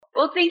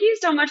Well, thank you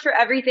so much for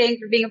everything,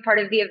 for being a part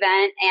of the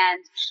event.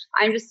 And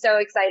I'm just so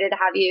excited to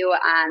have you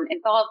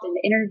involved and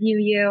interview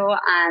you.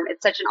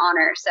 It's such an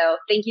honor. So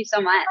thank you so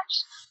much.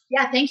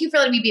 Yeah, thank you for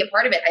letting me be a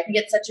part of it. I think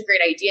it's such a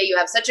great idea. You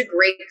have such a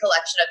great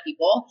collection of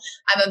people.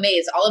 I'm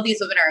amazed. All of these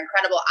women are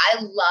incredible. I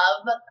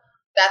love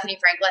Bethany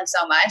Franklin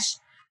so much.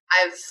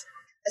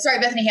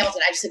 Bethany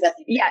Hamilton. I just said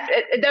Bethany. Yeah,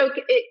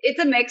 it's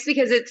a mix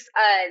because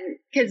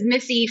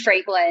Missy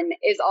Franklin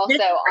is also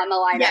on the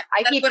lineup. Yeah,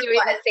 I keep doing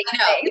the same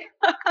thing.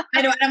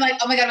 I know, and I'm like,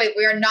 oh my God, wait,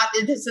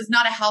 this is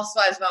not a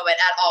Housewives moment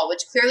at all,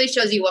 which clearly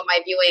shows you what my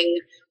viewing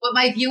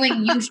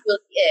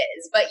usually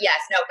is. But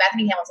yes, no,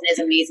 Bethany Hamilton is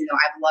amazing. No,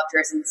 I've loved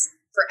her since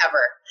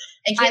forever.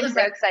 And I'm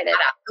so excited.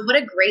 What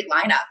a great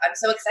lineup. I'm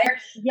so excited.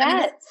 Yes. I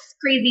mean, it's a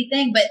crazy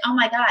thing, but oh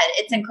my God,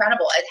 it's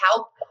incredible. And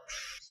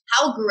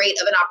how great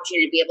of an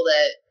opportunity to be able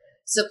to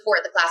support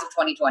the class of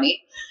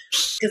 2020.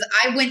 Because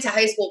I went to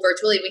high school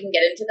virtually. We can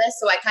get into this.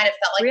 So I kind of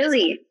felt like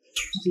really.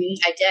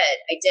 I did.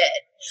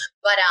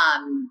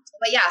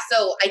 But yeah,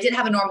 so I did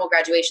have a normal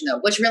graduation though,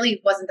 which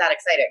really wasn't that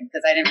exciting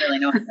because I didn't really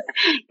know.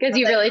 Because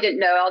you really didn't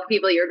know all the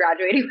people you were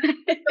graduating with.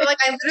 So like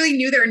I literally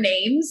knew their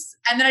names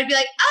and then I'd be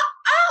like,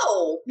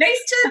 oh, nice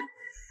to,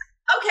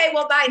 okay,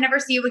 well, bye. Never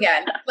see you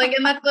again. Like,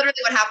 and that's literally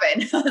what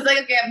happened. I was like,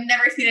 okay, I've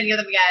never seen any of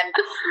them again.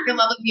 You're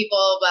lovely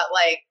people, but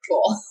like,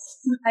 cool.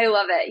 I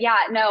love it.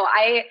 Yeah, no,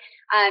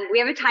 we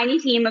have a tiny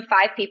team of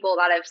 5 people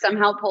that have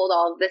somehow pulled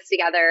all of this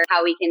together,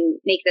 how we can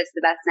make this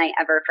the best night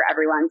ever for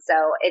everyone. So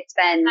it's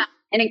been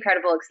an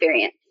incredible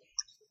experience.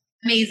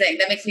 Amazing.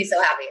 That makes me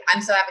so happy.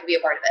 I'm so happy to be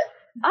a part of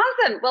it.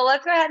 Awesome. Well,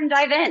 let's go ahead and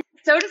dive in.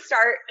 So to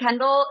start,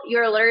 Kendall,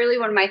 you're literally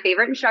one of my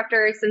favorite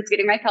instructors since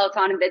getting my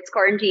Peloton amidst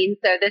quarantine.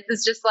 So this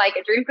is just like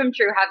a dream come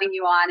true having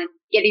you on and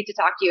getting to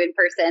talk to you in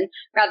person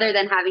rather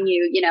than having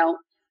you,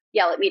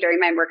 yell at me during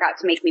my workout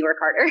to make me work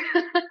harder.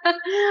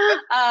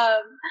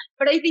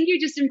 But I think you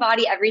just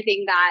embody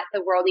everything that the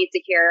world needs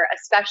to hear,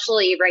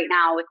 especially right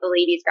now with the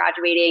ladies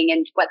graduating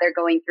and what they're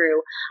going through.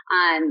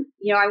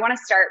 I want to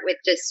start with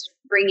just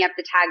bringing up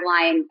the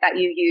tagline that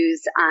you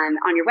use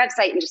on your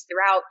website and just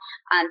throughout,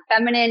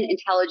 feminine,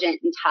 intelligent,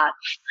 and tough.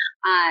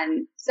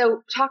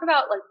 So talk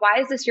about like,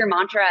 why is this your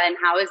mantra and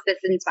how has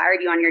this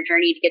inspired you on your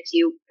journey to get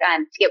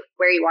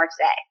where you are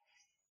today?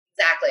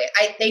 Exactly.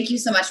 I thank you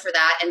so much for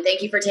that. And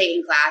thank you for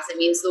taking class. It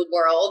means the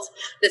world,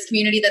 this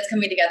community that's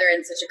coming together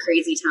in such a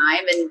crazy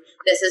time. And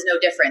this is no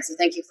different. So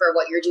thank you for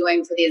what you're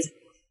doing for these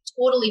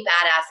totally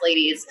badass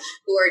ladies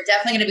who are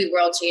definitely going to be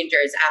world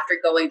changers after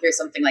going through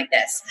something like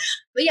this.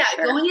 But yeah,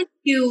 sure. Going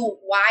into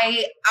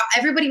why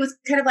everybody was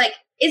kind of like,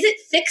 is it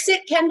Fix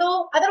It,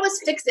 Kendall? I thought it was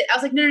Fix It. I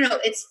was like, no,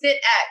 it's Fit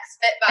X,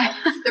 Fit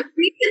By. The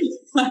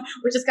reason,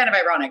 which is kind of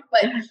ironic,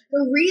 but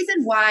the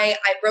reason why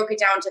I broke it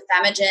down to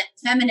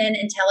feminine,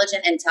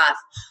 intelligent, and tough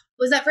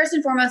was that first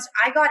and foremost,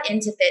 I got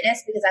into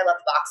fitness because I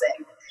loved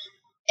boxing.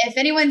 If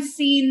anyone's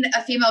seen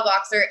a female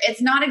boxer,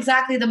 it's not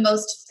exactly the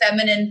most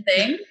feminine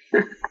thing.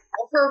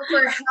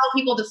 For how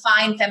people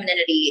define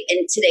femininity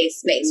in today's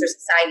space or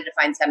society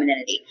defines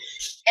femininity.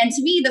 And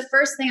to me, the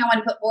first thing I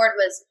wanted to put forward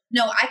was,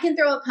 no, I can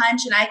throw a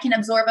punch and I can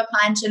absorb a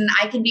punch and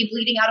I can be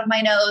bleeding out of my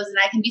nose and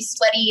I can be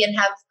sweaty and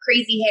have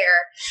crazy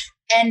hair.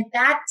 And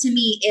that to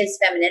me is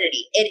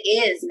femininity. It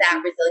is that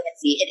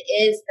resiliency. It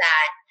is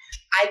that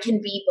I can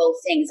be both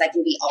things. I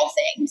can be all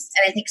things.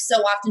 And I think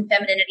so often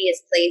femininity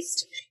is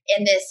placed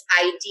in this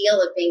ideal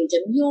of being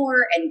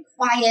demure and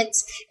quiet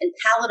and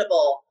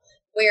palatable,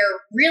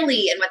 where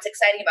really, and what's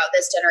exciting about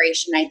this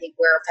generation, I think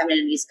where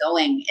femininity is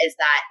going, is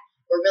that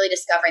we're really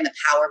discovering the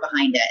power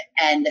behind it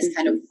and this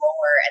kind of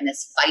roar and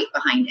this fight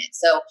behind it.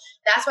 So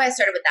that's why I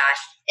started with that.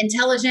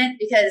 Intelligent,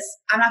 because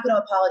I'm not going to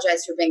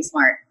apologize for being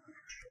smart.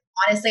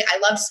 Honestly, I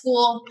love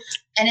school,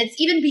 and it's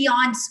even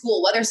beyond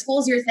school, whether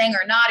school's your thing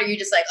or not, or you're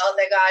just like, oh,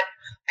 thank God,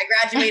 I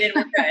graduated,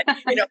 we're good.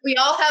 We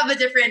all have a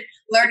different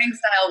learning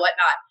style,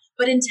 whatnot.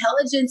 But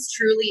intelligence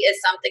truly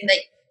is something that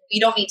we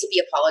don't need to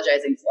be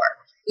apologizing for.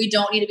 We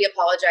don't need to be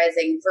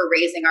apologizing for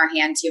raising our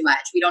hand too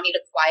much. We don't need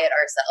to quiet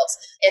ourselves.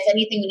 If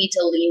anything, we need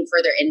to lean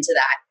further into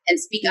that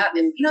and speak up.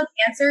 If you know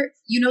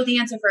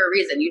the answer for a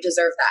reason. You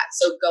deserve that.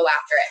 So go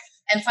after it.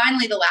 And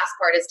finally, the last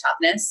part is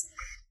toughness.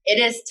 It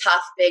is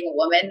tough being a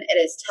woman. It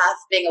is tough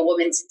being a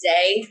woman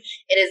today.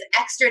 It is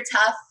extra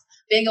tough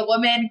being a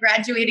woman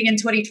graduating in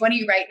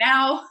 2020 right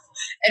now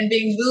and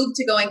being moved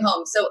to going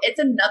home. So it's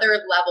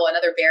another level,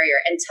 another barrier.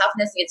 And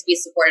toughness needs to be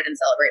supported and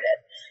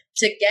celebrated.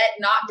 To get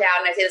knocked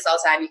down, and I say this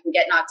all the time, you can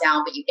get knocked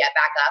down, but you get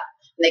back up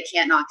and they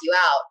can't knock you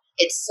out.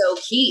 It's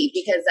so key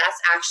because that's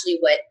actually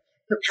what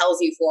propels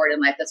you forward in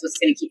life. That's what's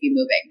going to keep you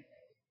moving.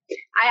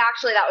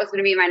 That was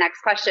going to be my next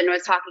question,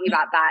 was talking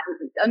about that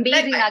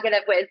amazing nugget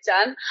of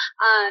wisdom.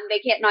 They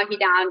can't knock you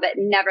down, but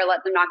never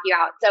let them knock you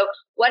out. So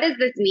what does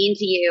this mean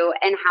to you,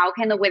 and how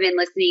can the women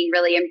listening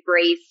really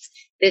embrace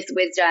this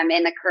wisdom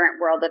in the current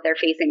world that they're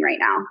facing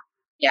right now?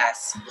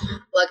 Yes.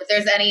 Look, if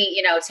there's any,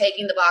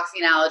 taking the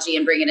boxing analogy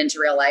and bringing it into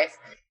real life,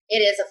 It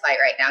is a fight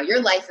right now.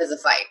 Your life is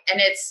a fight. And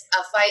it's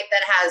a fight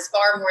that has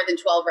far more than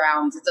 12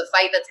 rounds. It's a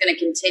fight that's going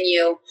to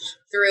continue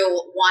through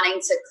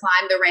wanting to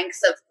climb the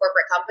ranks of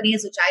corporate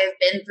companies, which I have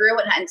been through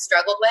and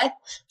struggled with,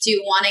 to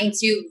wanting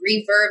to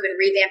reverb and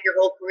revamp your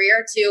whole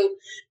career, to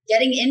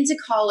getting into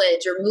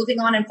college or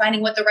moving on and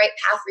finding what the right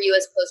path for you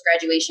is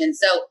post-graduation.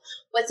 So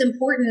what's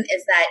important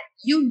is that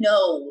you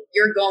know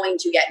you're going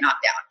to get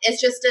knocked down. It's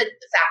just a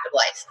fact of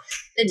life.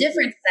 The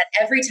difference is that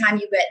every time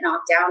you get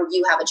knocked down,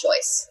 you have a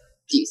choice.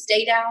 Do you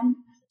stay down?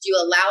 Do you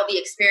allow the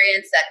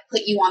experience that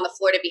put you on the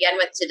floor to begin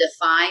with to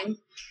define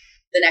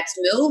the next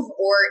move?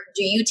 Or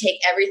do you take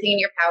everything in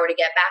your power to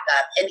get back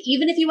up? And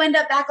even if you end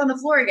up back on the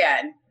floor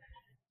again,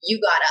 you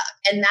got up.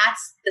 And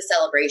that's the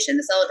celebration.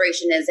 The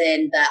celebration is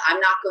in the, I'm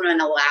not going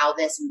to allow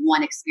this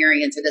one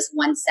experience or this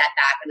one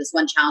setback or this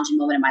one challenging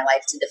moment in my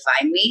life to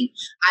define me.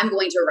 I'm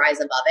going to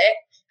rise above it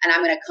and I'm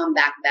going to come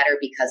back better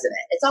because of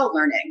it. It's all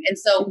learning. And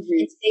so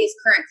in today's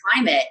current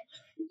climate,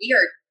 we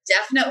are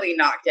definitely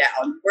knocked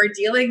down. We're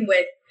dealing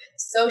with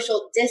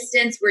social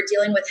distance. We're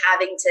dealing with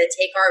having to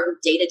take our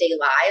day-to-day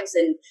lives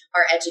and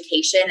our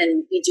education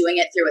and be doing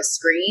it through a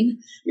screen.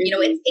 You know,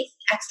 it takes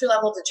extra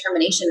level of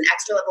determination, an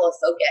extra level of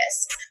focus.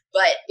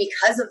 But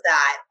because of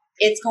that,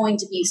 it's going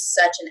to be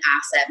such an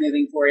asset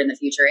moving forward in the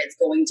future. It's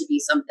going to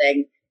be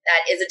something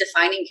that is a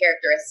defining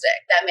characteristic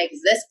that makes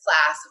this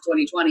class of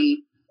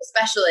 2020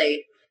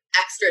 especially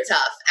extra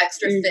tough,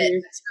 extra fit,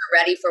 extra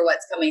ready for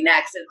what's coming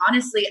next. And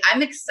honestly,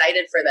 I'm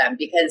excited for them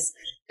because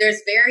there's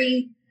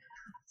very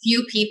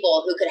few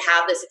people who could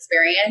have this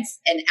experience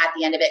and at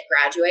the end of it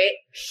graduate.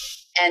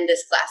 And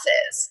this class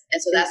is.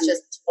 And so that's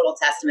just total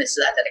testament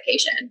to that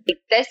dedication.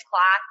 This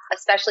class,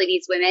 especially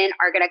these women,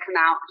 are going to come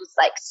out just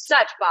like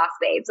such boss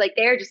babes. Like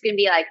they're just going to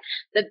be like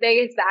the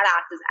biggest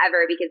badasses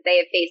ever because they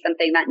have faced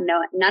something that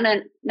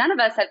none of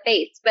us have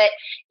faced. But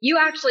you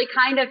actually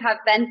kind of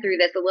have been through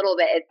this a little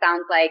bit, it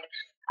sounds like,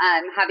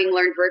 having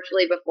learned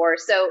virtually before.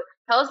 So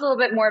tell us a little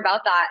bit more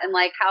about that and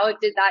like how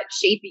did that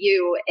shape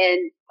you?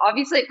 And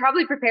obviously it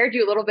probably prepared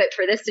you a little bit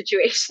for this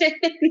situation.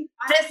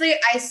 Honestly,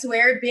 I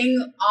swear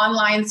being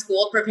online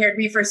school prepared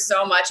me for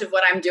so much of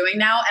what I'm doing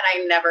now,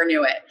 and I never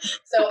knew it.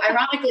 So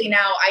ironically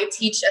now I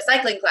teach a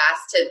cycling class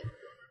to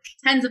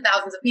tens of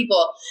thousands of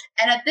people.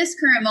 And at this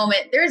current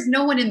moment, there's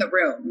no one in the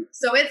room.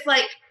 So it's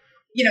like,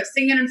 you know,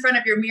 singing in front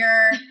of your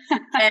mirror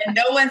and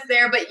no one's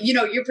there, but you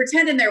know, you're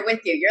pretending they're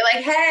with you. You're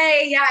like,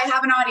 hey, yeah, I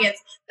have an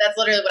audience. That's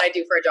literally what I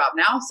do for a job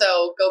now.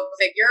 So go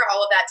figure,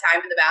 all of that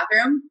time in the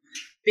bathroom,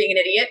 being an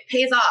idiot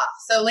pays off.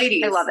 So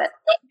ladies, I love it.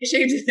 Don't be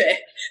ashamed of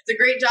it. It's a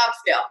great job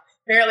skill,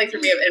 apparently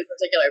for me in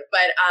particular.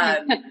 But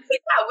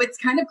yeah, what's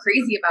kind of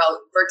crazy about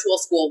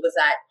virtual school was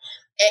that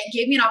it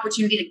gave me an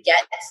opportunity to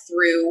get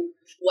through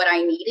what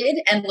I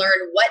needed and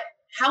learn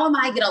how am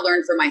I going to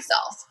learn for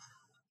myself?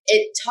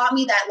 It taught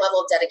me that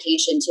level of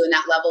dedication to, and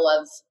that level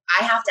of,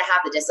 I have to have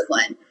the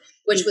discipline,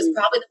 which was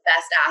probably the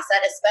best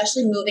asset,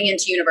 especially moving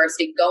into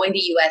university, going to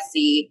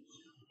USC,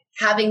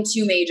 having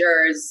 2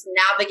 majors,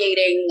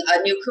 navigating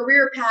a new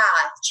career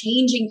path,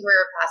 changing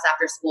career paths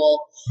after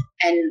school,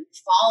 and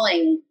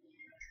falling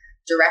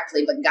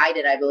directly, but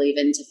guided, I believe,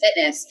 into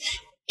fitness.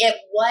 It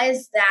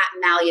was that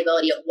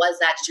malleability. It was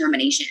that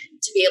determination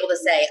to be able to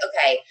say,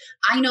 okay,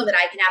 I know that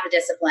I can have the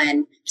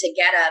discipline to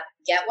get up,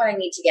 get what I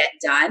need to get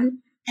done.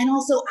 And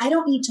also, I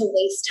don't need to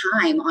waste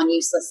time on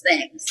useless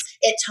things.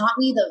 It taught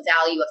me the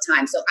value of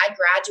time. So I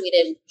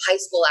graduated high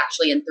school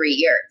actually in 3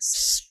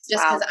 years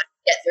just because I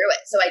could get through it.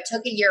 So I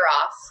took a year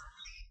off.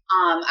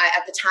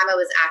 At the time I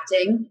was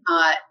acting,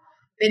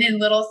 been in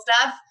little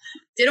stuff.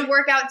 Didn't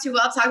work out too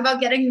well. Talk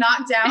about getting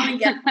knocked down and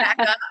getting back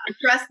up.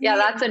 Trust me. Yeah,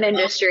 that's an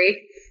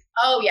industry.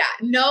 Oh, yeah.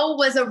 No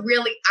was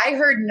I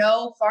heard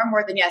no far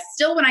more than yes.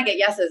 Still, when I get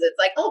yeses, it's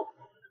like, oh,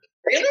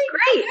 really?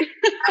 Great.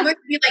 I'm going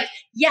to be like,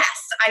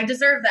 yes, I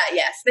deserve that.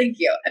 Yes, thank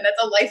you. And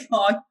that's a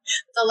lifelong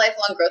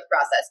growth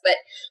process. But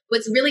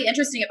what's really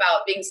interesting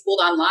about being schooled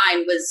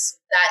online was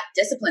that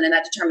discipline and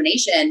that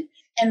determination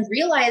and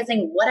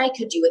realizing what I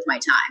could do with my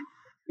time.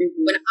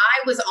 When I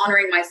was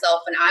honoring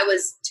myself and I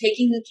was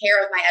taking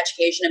care of my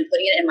education and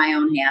putting it in my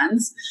own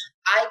hands,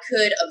 I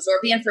could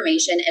absorb the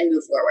information and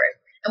move forward.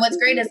 And what's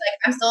great is like,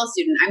 I'm still a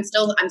student.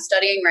 I'm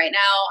studying right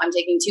now. I'm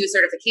taking 2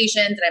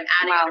 certifications and I'm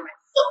adding to my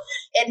school.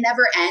 It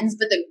never ends.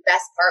 But the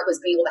best part was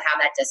being able to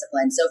have that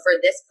discipline. So for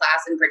this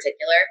class in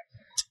particular,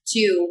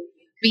 to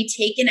be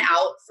taken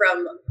out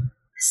from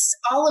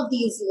all of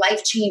these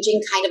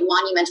life-changing kind of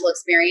monumental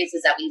experiences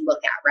that we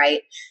look at,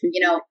 right?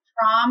 You know,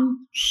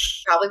 prom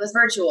probably was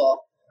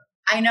virtual.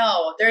 I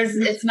know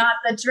it's not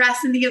the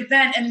dress and the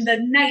event and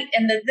the night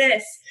and the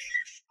this.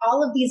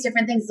 All of these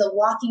different things, the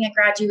walking at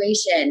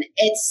graduation,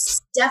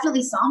 it's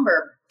definitely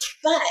somber,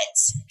 but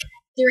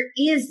there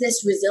is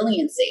this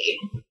resiliency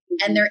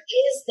and there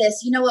is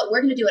this, you know what, we're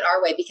going to do it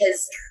our way,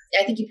 because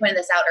I think you pointed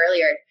this out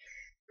earlier.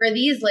 For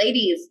these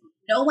ladies,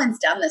 no one's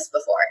done this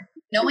before.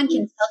 No one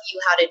can tell you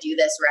how to do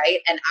this, right?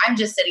 And I'm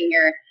just sitting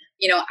here,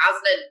 you know, as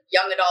a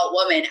young adult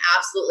woman,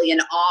 absolutely in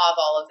awe of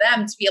all of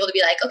them to be able to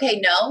be like, okay,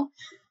 no,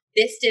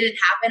 this didn't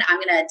happen. I'm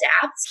going to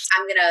adapt.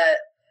 I'm going to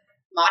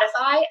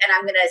modify, and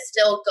I'm going to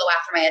still go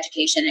after my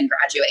education and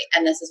graduate.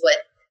 And this is what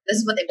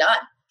they've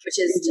done, which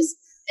is just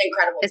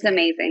incredible. It's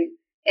amazing.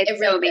 It's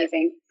so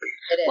amazing.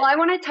 It is. Well, I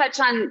want to touch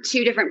on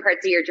two different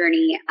parts of your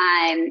journey.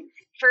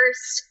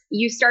 First,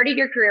 you started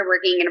your career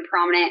working in a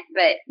prominent,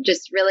 but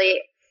just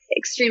really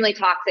extremely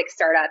toxic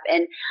startup.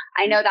 And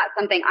I know that's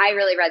something I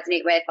really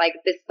resonate with. Like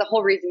this, the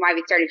whole reason why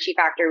we started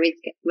SheFactor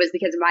was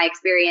because of my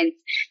experience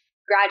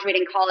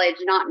graduating college,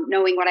 not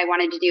knowing what I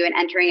wanted to do and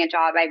entering a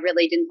job I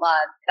really didn't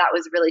love. That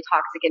was a really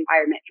toxic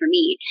environment for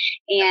me.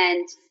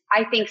 And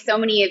I think so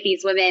many of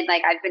these women,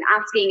 like I've been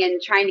asking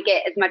and trying to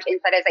get as much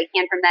insight as I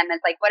can from them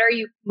is like, what are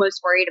you most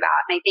worried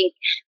about? And I think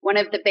one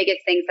of the biggest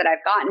things that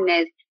I've gotten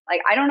is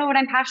like, I don't know what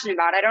I'm passionate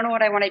about. I don't know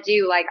what I want to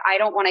do. Like, I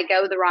don't want to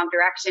go the wrong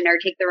direction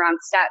or take the wrong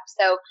step.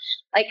 So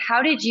like,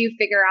 how did you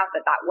figure out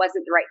that that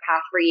wasn't the right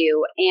path for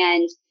you?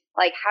 And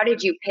like, how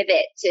did you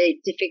pivot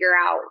to figure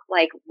out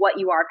like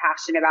what you are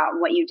passionate about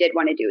and what you did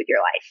want to do with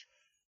your life?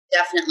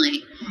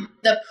 Definitely.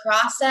 The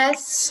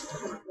process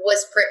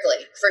was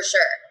prickly for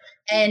sure.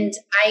 And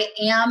I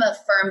am a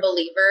firm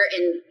believer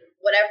in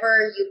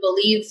whatever you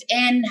believe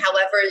in,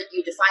 however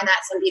you define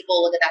that. Some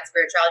people look at that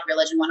spirituality,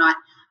 religion, whatnot,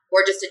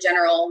 or just a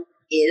general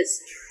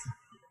is.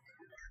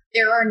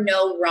 There are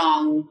no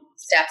wrong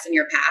steps in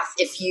your path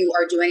if you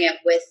are doing it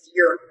with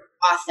your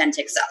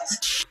authentic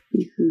self.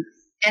 Mm-hmm.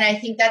 And I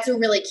think that's a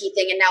really key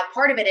thing. And now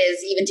part of it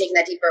is even taking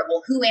that deeper,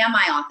 well, who am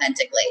I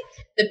authentically?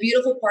 The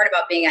beautiful part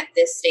about being at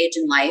this stage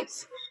in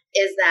life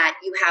is that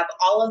you have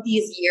all of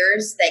these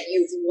years that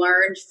you've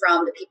learned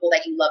from the people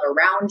that you love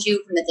around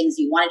you, from the things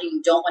you want to do,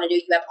 you don't want to do.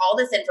 You have all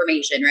this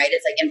information, right?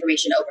 It's like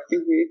information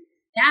overload. Mm-hmm.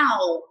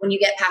 Now, when you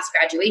get past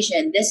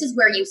graduation, this is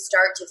where you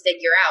start to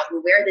figure out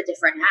and wear the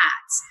different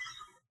hats.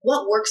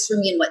 What works for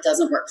me and what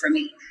doesn't work for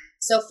me.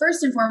 So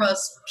first and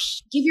foremost,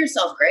 give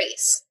yourself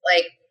grace.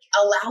 Like,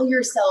 allow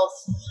yourself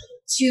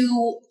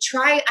to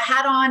try a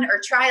hat on or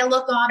try a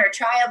look on or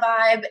try a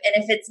vibe. And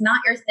if it's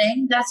not your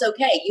thing, that's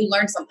okay. You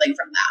learn something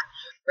from that,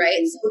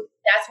 right? So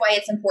that's why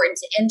it's important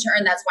to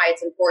intern. That's why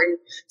it's important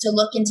to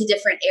look into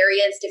different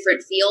areas,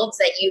 different fields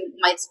that you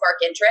might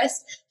spark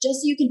interest, just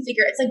so you can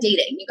figure, it's like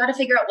dating. You got to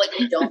figure out what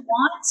you don't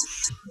want.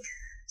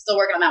 Still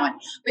working on that one,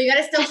 but you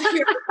got to still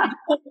figure out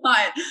what you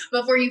want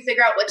before you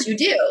figure out what you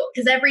do.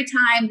 Because every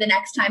time, the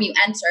next time you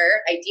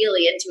enter,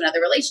 ideally into another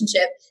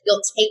relationship,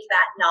 you'll take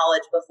that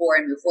knowledge before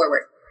and move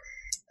forward.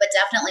 But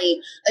definitely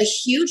a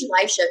huge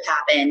life shift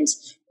happened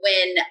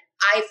when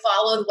I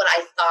followed what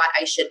I thought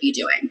I should be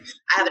doing.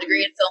 I have a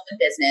degree in film and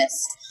business.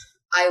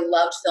 I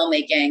loved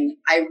filmmaking.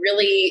 I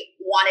really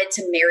wanted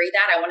to marry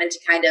that. I wanted to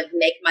kind of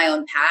make my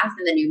own path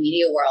in the new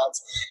media world.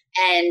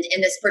 And in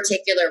this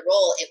particular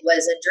role, it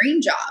was a dream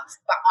job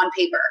on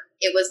paper.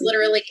 It was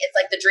literally, it's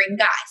like the dream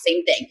guy,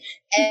 same thing.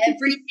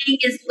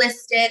 Everything is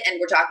listed, and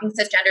we're talking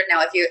cisgender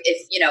now. If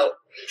you know,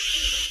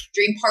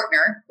 dream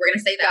partner, we're going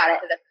to say that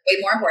because that's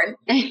way more important.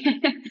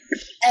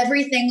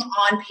 Everything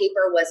on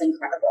paper was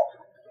incredible.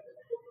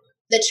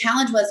 The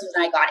challenge was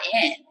when I got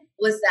in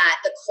was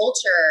that the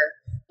culture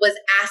was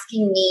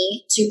asking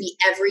me to be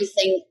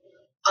everything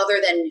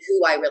other than who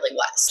I really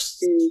was.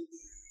 Mm.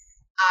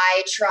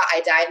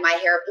 I dyed my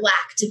hair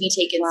black to be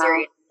taken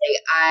seriously.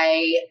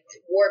 I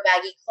wore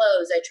baggy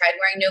clothes. I tried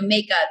wearing no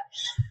makeup.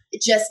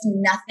 Just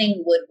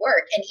nothing would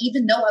work. And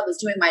even though I was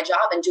doing my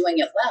job and doing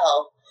it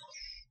well,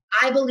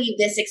 I believe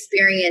this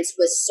experience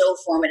was so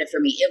formative for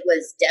me. It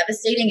was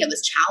devastating. It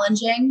was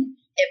challenging.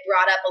 It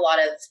brought up a lot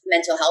of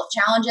mental health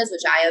challenges,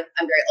 which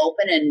I'm very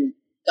open and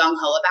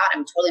gung-ho about.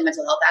 I'm totally a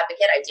mental health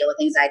advocate. I deal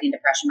with anxiety and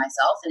depression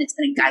myself, and it's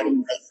been a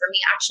guiding light for me,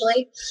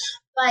 actually.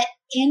 But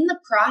in the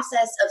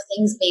process of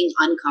things being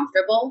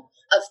uncomfortable,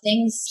 of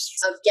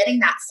getting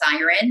that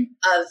siren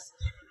of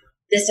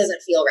this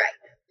doesn't feel right,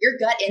 your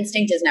gut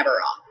instinct is never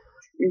wrong.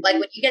 Mm-hmm. Like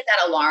when you get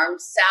that alarm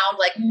sound,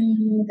 like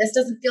this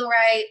doesn't feel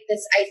right.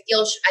 I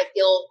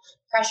feel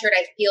pressured.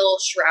 I feel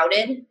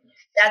shrouded.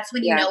 That's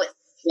when you know it's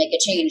to make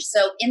a change.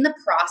 So in the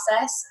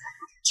process,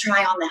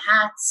 try on the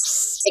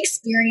hats,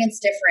 experience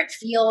different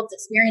fields,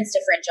 experience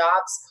different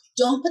jobs.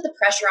 Don't put the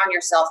pressure on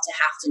yourself to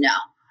have to know.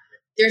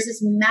 There's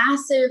this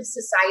massive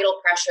societal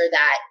pressure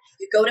that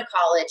you go to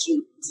college,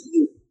 you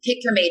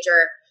pick your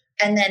major,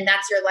 and then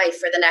that's your life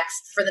for the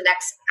next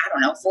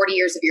 40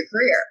 years of your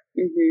career.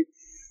 Mm-hmm.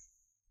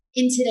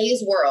 In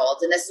today's world,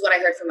 and this is what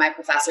I heard from my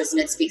professors, and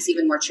it speaks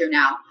even more true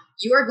now,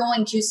 you are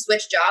going to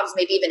switch jobs,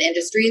 maybe even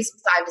industries,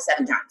 5 to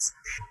 7 times.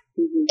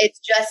 Mm-hmm. It's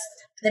just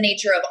the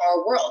nature of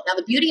our world. Now,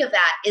 the beauty of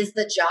that is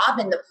the job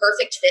and the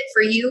perfect fit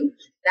for you,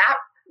 that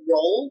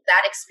role,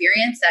 that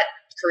experience, that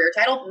career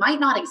title might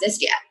not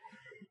exist yet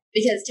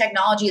because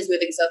technology is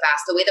moving so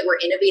fast. The way that we're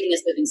innovating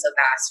is moving so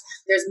fast.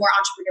 There's more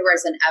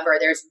entrepreneurs than ever.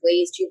 There's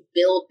ways to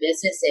build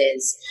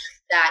businesses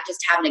that just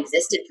haven't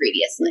existed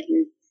previously.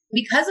 Mm-hmm.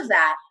 Because of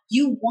that,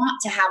 you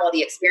want to have all the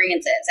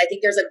experiences. I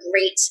think there's a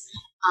great,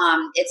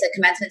 it's a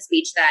commencement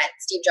speech that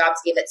Steve Jobs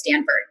gave at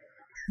Stanford.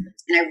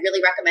 And I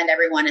really recommend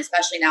everyone,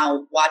 especially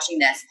now watching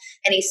this.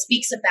 And he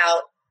speaks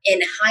about,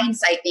 in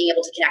hindsight, being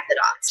able to connect the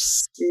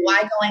dots.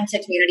 Why going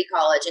to community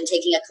college and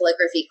taking a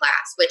calligraphy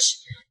class, which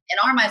in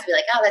our minds, be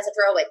like, oh, that's a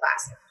throwaway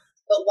class.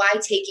 but why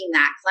taking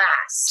that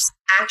class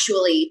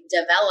actually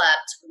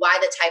developed why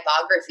the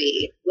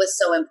typography was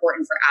so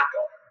important for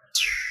Apple.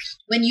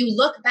 When you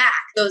look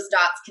back, those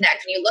dots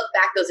connect. When you look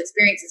back, those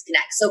experiences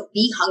connect. So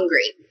be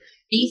hungry,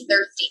 be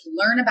thirsty,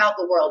 learn about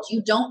the world.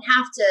 You don't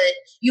have to,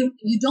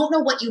 you don't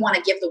know what you want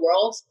to give the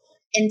world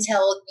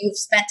until you've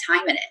spent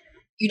time in it.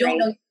 You don't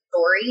know your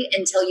story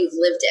until you've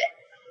lived it.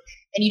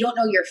 And you don't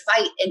know your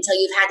fight until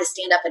you've had to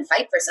stand up and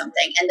fight for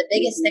something. And the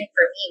biggest thing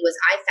for me was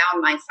I found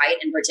my fight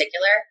in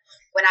particular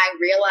when I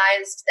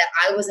realized that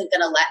I wasn't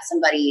going to let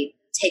somebody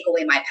take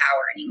away my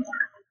power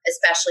anymore,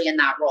 especially in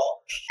that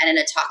role and in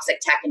a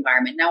toxic tech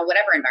environment. Now,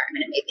 whatever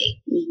environment it may be.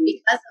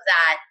 Because of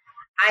that,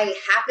 I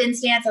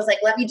happenstance, I was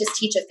like, let me just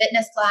teach a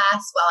fitness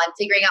class while I'm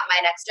figuring out my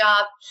next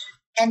job.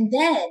 And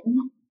then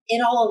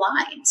it all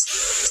aligned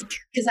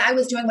because I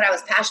was doing what I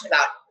was passionate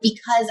about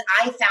because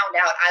I found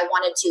out I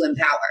wanted to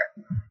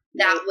empower.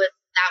 That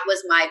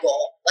was my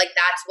goal. Like,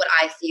 that's what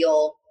I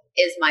feel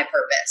is my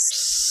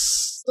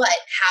purpose. But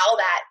how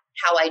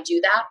I do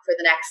that for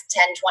the next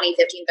 10, 20,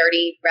 15,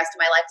 30 rest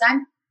of my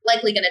lifetime,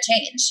 likely going to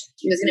change.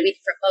 There's going to be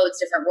different modes,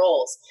 different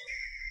roles.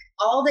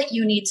 All that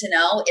you need to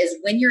know is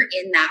when you're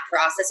in that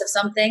process of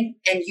something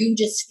and you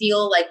just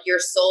feel like your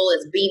soul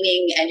is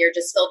beaming and you're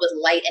just filled with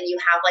light and you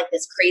have like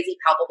this crazy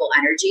palpable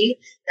energy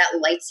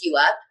that lights you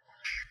up,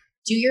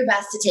 do your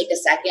best to take a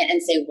second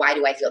and say, why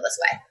do I feel this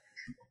way?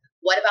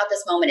 What about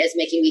this moment is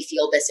making me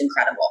feel this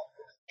incredible?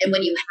 And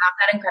when you have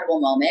that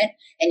incredible moment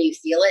and you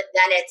feel it,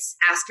 then it's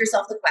ask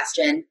yourself the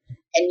question,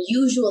 and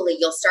usually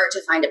you'll start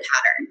to find a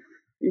pattern.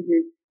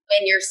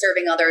 When you're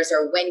serving others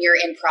or when you're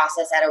in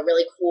process at a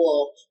really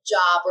cool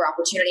job or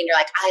opportunity and you're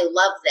like, I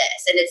love this.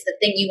 And it's the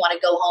thing you want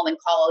to go home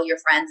and call all your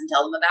friends and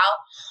tell them about.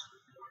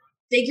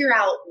 Figure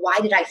out, why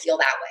did I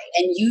feel that way?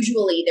 And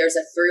usually there's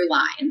a through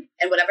line.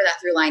 And whatever that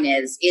through line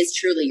is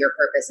truly your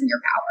purpose and your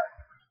power.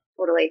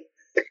 Totally.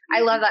 I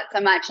love that so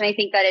much. And I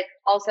think that it's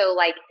also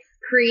like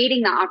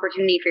creating the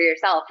opportunity for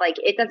yourself. Like,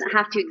 it doesn't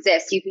have to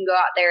exist. You can go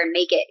out there and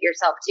make it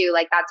yourself too.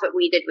 Like, that's what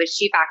we did with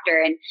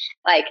SheFactor, and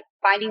like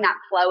finding that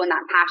flow and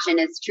that passion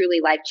is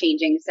truly life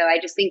changing. So I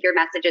just think your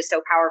message is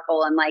so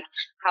powerful, and like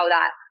how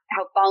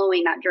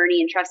following that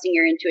journey and trusting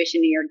your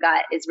intuition and your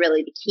gut is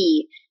really the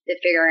key to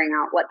figuring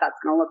out what that's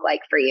going to look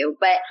like for you.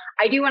 But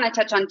I do want to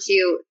touch on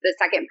too the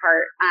second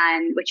part,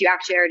 which you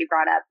actually already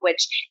brought up,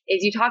 which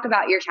is you talk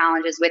about your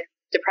challenges with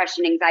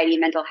depression, anxiety,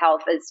 mental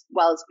health, as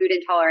well as food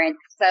intolerance.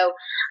 So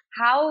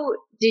how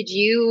did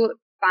you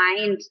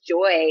find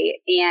joy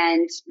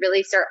and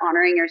really start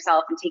honoring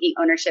yourself and taking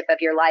ownership of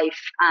your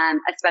life,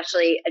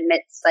 especially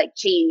amidst like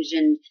change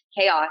and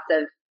chaos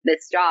of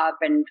this job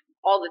and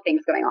all the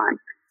things going on?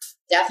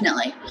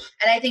 Definitely.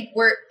 And I think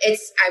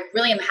I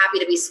really am happy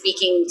to be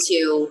speaking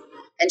to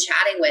and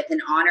chatting with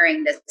and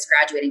honoring this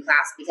graduating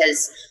class,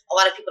 because a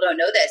lot of people don't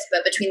know this,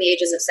 but between the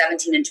ages of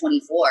 17 and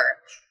 24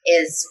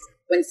 is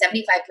when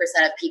 75%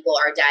 of people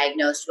are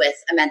diagnosed with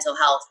a mental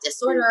health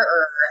disorder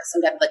or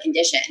some type of a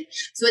condition.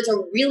 So it's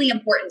a really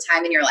important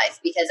time in your life,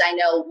 because I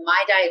know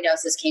my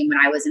diagnosis came when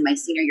I was in my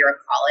senior year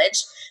of college.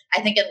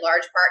 I think in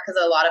large part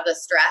because of a lot of the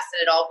stress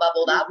and it all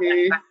bubbled up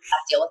and I had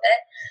to deal with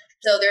it.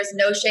 So there's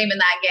no shame in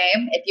that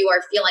game. If you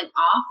are feeling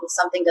off, if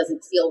something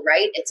doesn't feel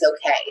right, it's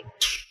okay.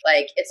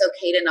 Like, it's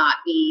okay to not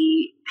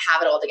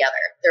have it all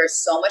together.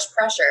 There's so much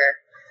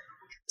pressure.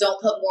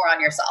 Don't put more on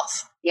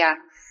yourself. Yeah.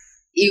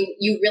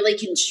 You really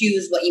can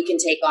choose what you can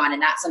take on.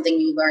 And that's something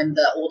you learn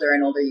the older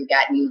and older you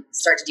get, and you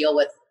start to deal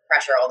with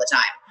pressure all the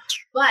time.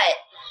 But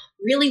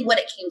really what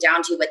it came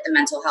down to with the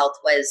mental health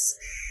was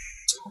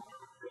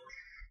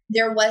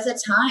there was a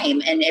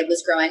time, and it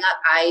was growing up,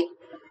 I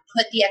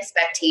put the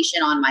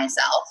expectation on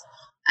myself.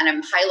 And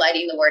I'm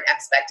highlighting the word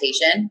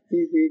expectation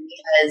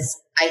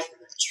because I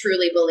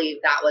truly believe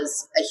that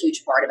was a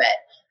huge part of it.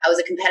 I was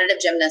a competitive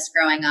gymnast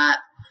growing up.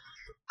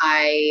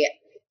 I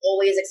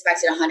always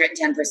expected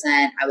 110%.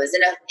 I was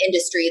in an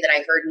industry that I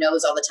heard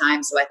no's all the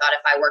time. So I thought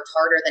if I worked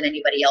harder than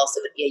anybody else,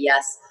 it would be a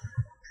yes.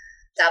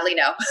 Sadly,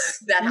 no,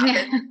 that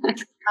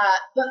happened.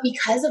 But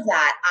because of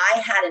that, I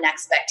had an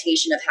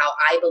expectation of how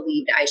I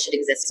believed I should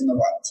exist in the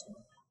world.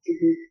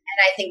 And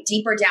I think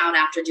deeper down,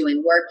 after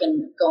doing work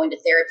and going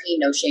to therapy,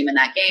 no shame in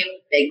that game,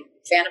 big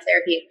fan of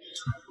therapy,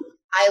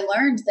 I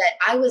learned that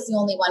I was the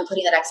only one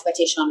putting that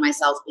expectation on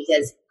myself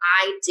because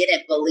I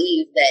didn't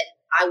believe that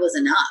I was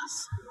enough,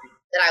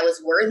 that I was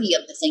worthy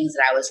of the things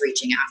that I was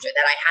reaching after,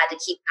 that I had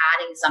to keep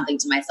adding something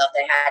to myself,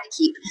 that I had to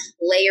keep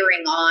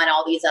layering on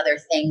all these other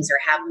things or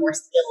have more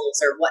skills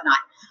or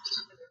whatnot.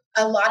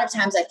 A lot of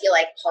times I feel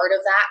like part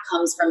of that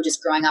comes from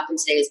just growing up in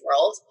today's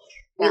world.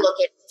 We look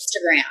at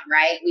Instagram,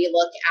 right? We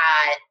look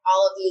at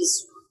all of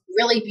these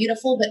really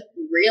beautiful but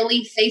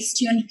really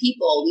face-tuned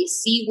people. We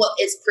see what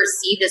is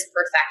perceived as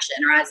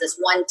perfection or as this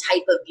one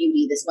type of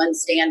beauty, this one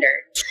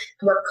standard.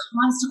 And we're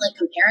constantly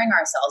comparing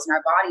ourselves and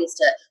our bodies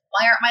to,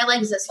 why aren't my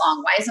legs this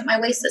long? Why isn't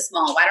my waist this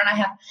small? Why don't I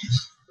have...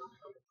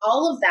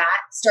 All of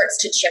that starts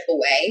to chip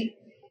away.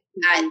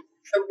 And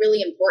a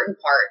really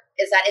important part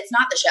is that it's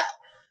not the shell.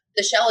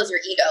 The shell is your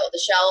ego. The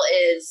shell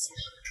is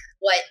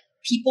what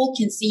people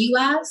can see you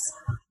as.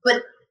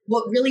 But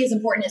what really is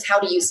important is how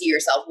do you see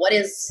yourself? What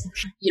is,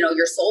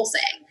 your soul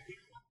saying?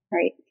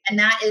 Right. And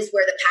that is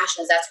where the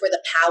passion is. That's where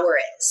the power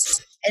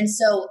is. And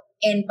so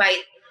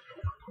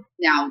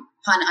now,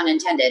 pun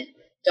unintended,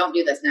 don't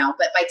do this now,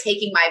 but by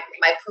taking my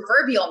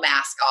proverbial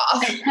mask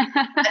off,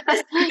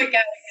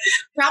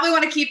 probably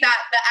want to keep the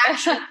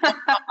actual,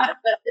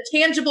 the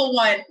tangible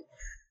one,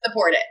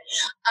 support it.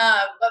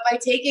 But by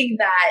taking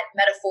that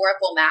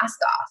metaphorical mask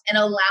off and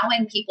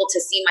allowing people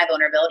to see my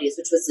vulnerabilities,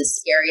 which was the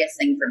scariest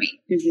thing for me,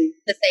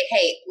 to say,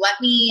 hey,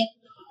 let me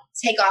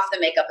take off the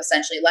makeup,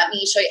 essentially. Let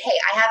me show you, hey,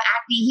 I have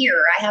acne here,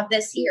 or I have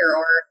this here,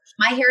 or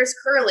my hair is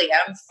curly.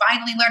 I'm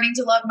finally learning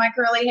to love my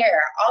curly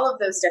hair, all of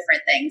those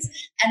different things.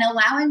 And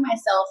allowing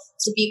myself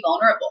to be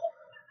vulnerable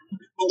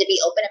and to be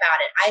open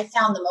about it, I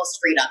found the most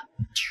freedom.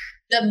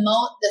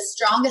 The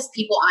strongest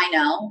people I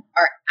know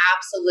are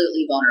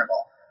absolutely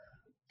vulnerable.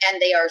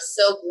 And they are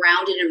so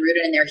grounded and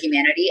rooted in their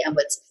humanity. And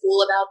what's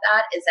cool about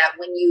that is that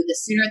the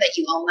sooner that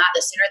you own that,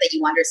 the sooner that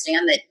you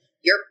understand that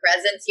your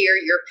presence here,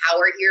 your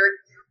power here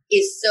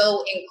is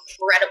so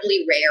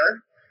incredibly rare.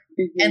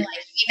 And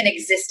like even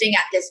existing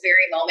at this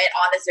very moment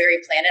on this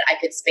very planet, I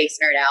could space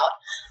nerd out.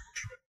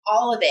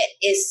 All of it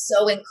is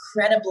so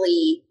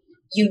incredibly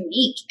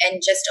unique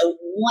and just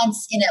one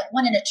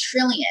in a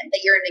trillion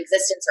that you're in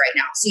existence right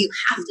now. So you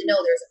have to know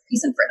there's a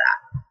reason for that.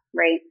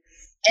 Right.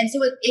 And so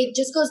it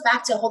just goes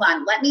back to, hold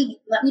on, let me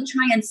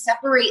try and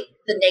separate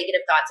the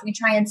negative thoughts. Let me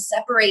try and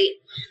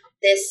separate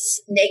this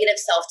negative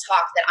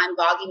self-talk that I'm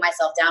bogging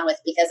myself down with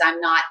because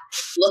I'm not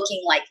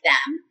looking like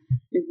them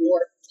or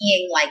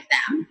being like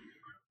them,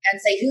 and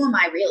say, who am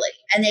I really?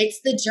 And it's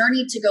the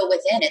journey to go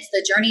within. It's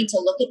the journey to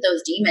look at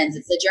those demons.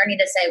 It's the journey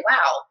to say,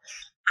 wow,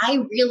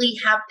 I really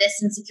have this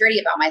insecurity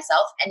about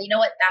myself. And you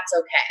know what? That's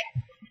okay.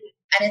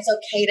 And it's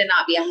okay to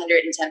not be 110%.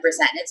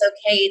 And it's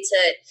okay to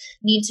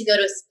need to go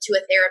to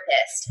a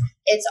therapist.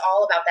 It's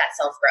all about that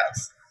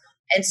self-growth.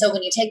 And so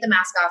when you take the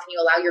mask off and you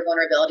allow your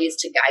vulnerabilities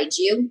to guide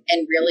you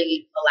and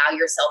really allow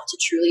yourself to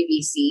truly be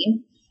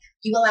seen,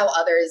 you allow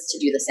others to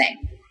do the same.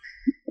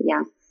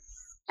 Yeah.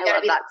 I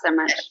love that so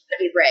much. You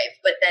gotta be brave,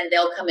 but then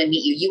they'll come and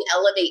meet you. You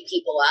elevate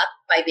people up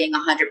by being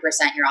 100%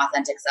 your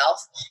authentic self.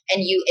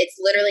 And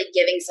it's literally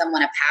giving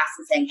someone a pass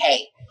and saying,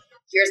 hey,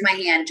 here's my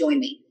hand,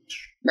 join me.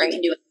 You can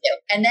do it too.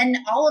 And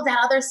then all of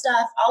that other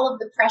stuff, all of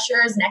the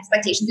pressures and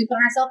expectations we put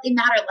on ourselves, they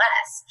matter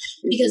less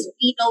because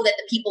we know that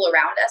the people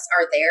around us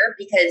are there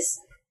because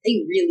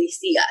they really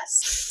see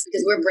us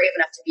because we're brave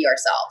enough to be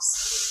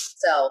ourselves.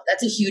 So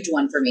that's a huge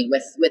one for me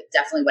with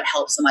definitely what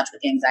helps so much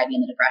with the anxiety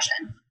and the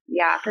depression.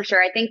 Yeah, for sure.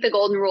 I think the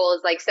golden rule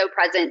is like so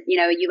present. You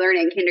learn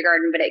it in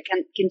kindergarten, but it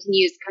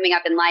continues coming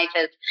up in life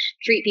as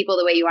treat people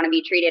the way you want to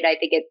be treated. I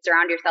think it's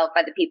surround yourself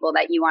by the people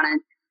that you want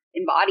to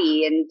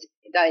embody, and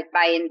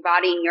by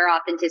embodying your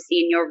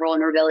authenticity and your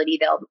vulnerability,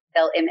 they'll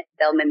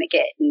mimic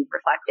it and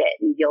reflect it,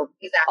 and you'll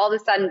all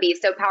of a sudden be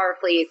so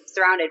powerfully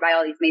surrounded by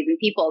all these amazing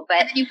people.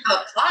 But and then you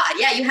have a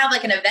pod, you have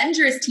like an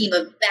Avengers team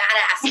of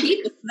badass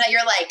people that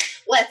you're like,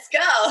 let's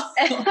go.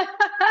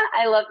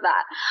 I love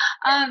that.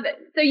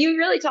 So you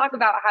really talk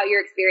about how your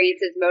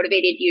experiences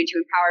motivated you to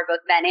empower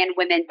both men and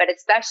women, but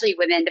especially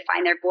women, to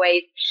find their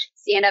voice,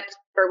 stand up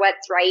for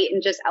what's right,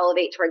 and just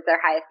elevate towards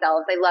their highest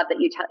selves. I love that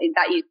you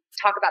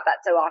talk about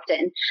that so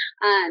often.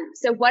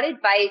 So what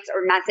advice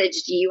or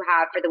message do you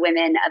have for the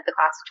women of the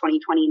class of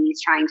 2020 in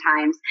these trying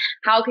times?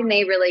 How can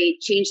they really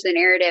change the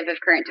narrative of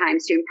current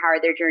times to empower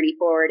their journey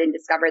forward and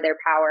discover their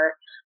power?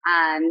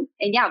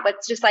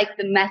 What's just like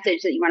the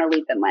message that you want to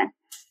leave them with?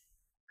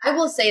 I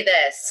will say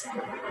this: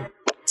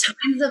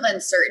 times of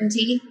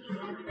uncertainty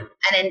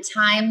and in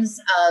times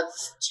of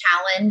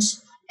challenge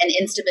and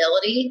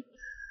instability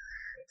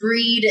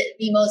breed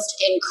the most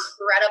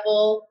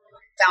incredible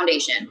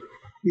foundation.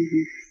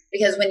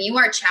 Because when you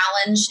are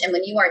challenged and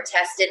when you are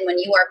tested, when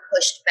you are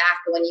pushed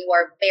back, when you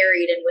are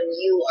buried, and when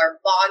you are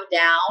bogged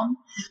down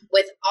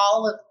with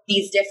all of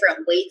these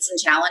different weights and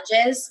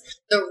challenges,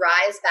 the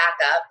rise back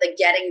up, the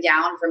getting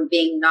down from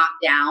being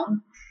knocked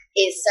down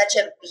is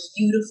such a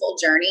beautiful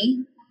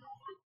journey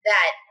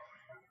that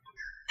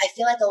I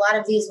feel like a lot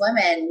of these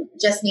women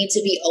just need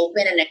to be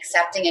open and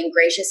accepting and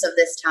gracious of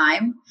this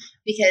time,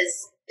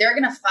 because they're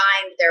going to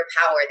find their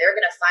power. They're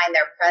going to find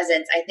their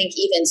presence, I think,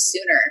 even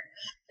sooner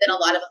than a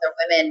lot of other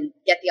women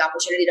get the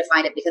opportunity to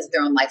find it because of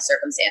their own life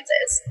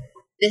circumstances.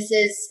 This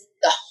is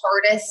the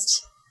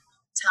hardest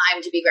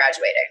time to be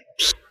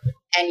graduating.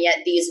 And yet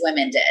these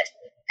women did.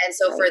 And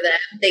so for them,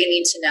 they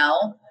need to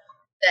know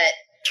that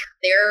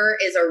there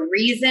is a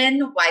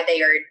reason why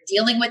they are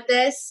dealing with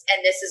this.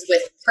 And this is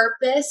with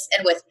purpose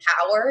and with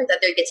power that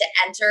they get to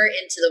enter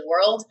into the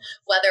world,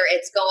 whether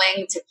it's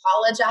going to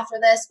college after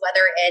this,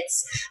 whether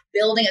it's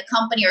building a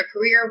company or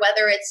career,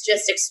 whether it's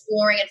just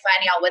exploring and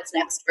finding out what's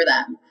next for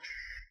them.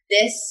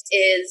 This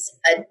is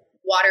a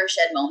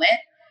watershed moment,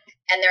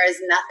 and there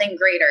is nothing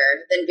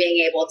greater than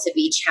being able to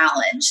be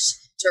challenged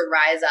to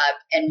rise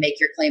up and make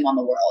your claim on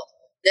the world.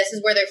 This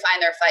is where they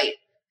find their fight,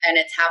 and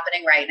it's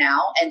happening right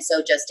now. And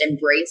so just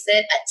embrace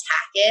it,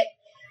 attack it,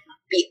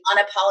 be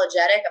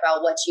unapologetic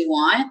about what you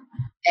want,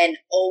 and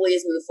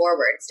always move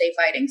forward. Stay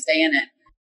fighting, stay in it.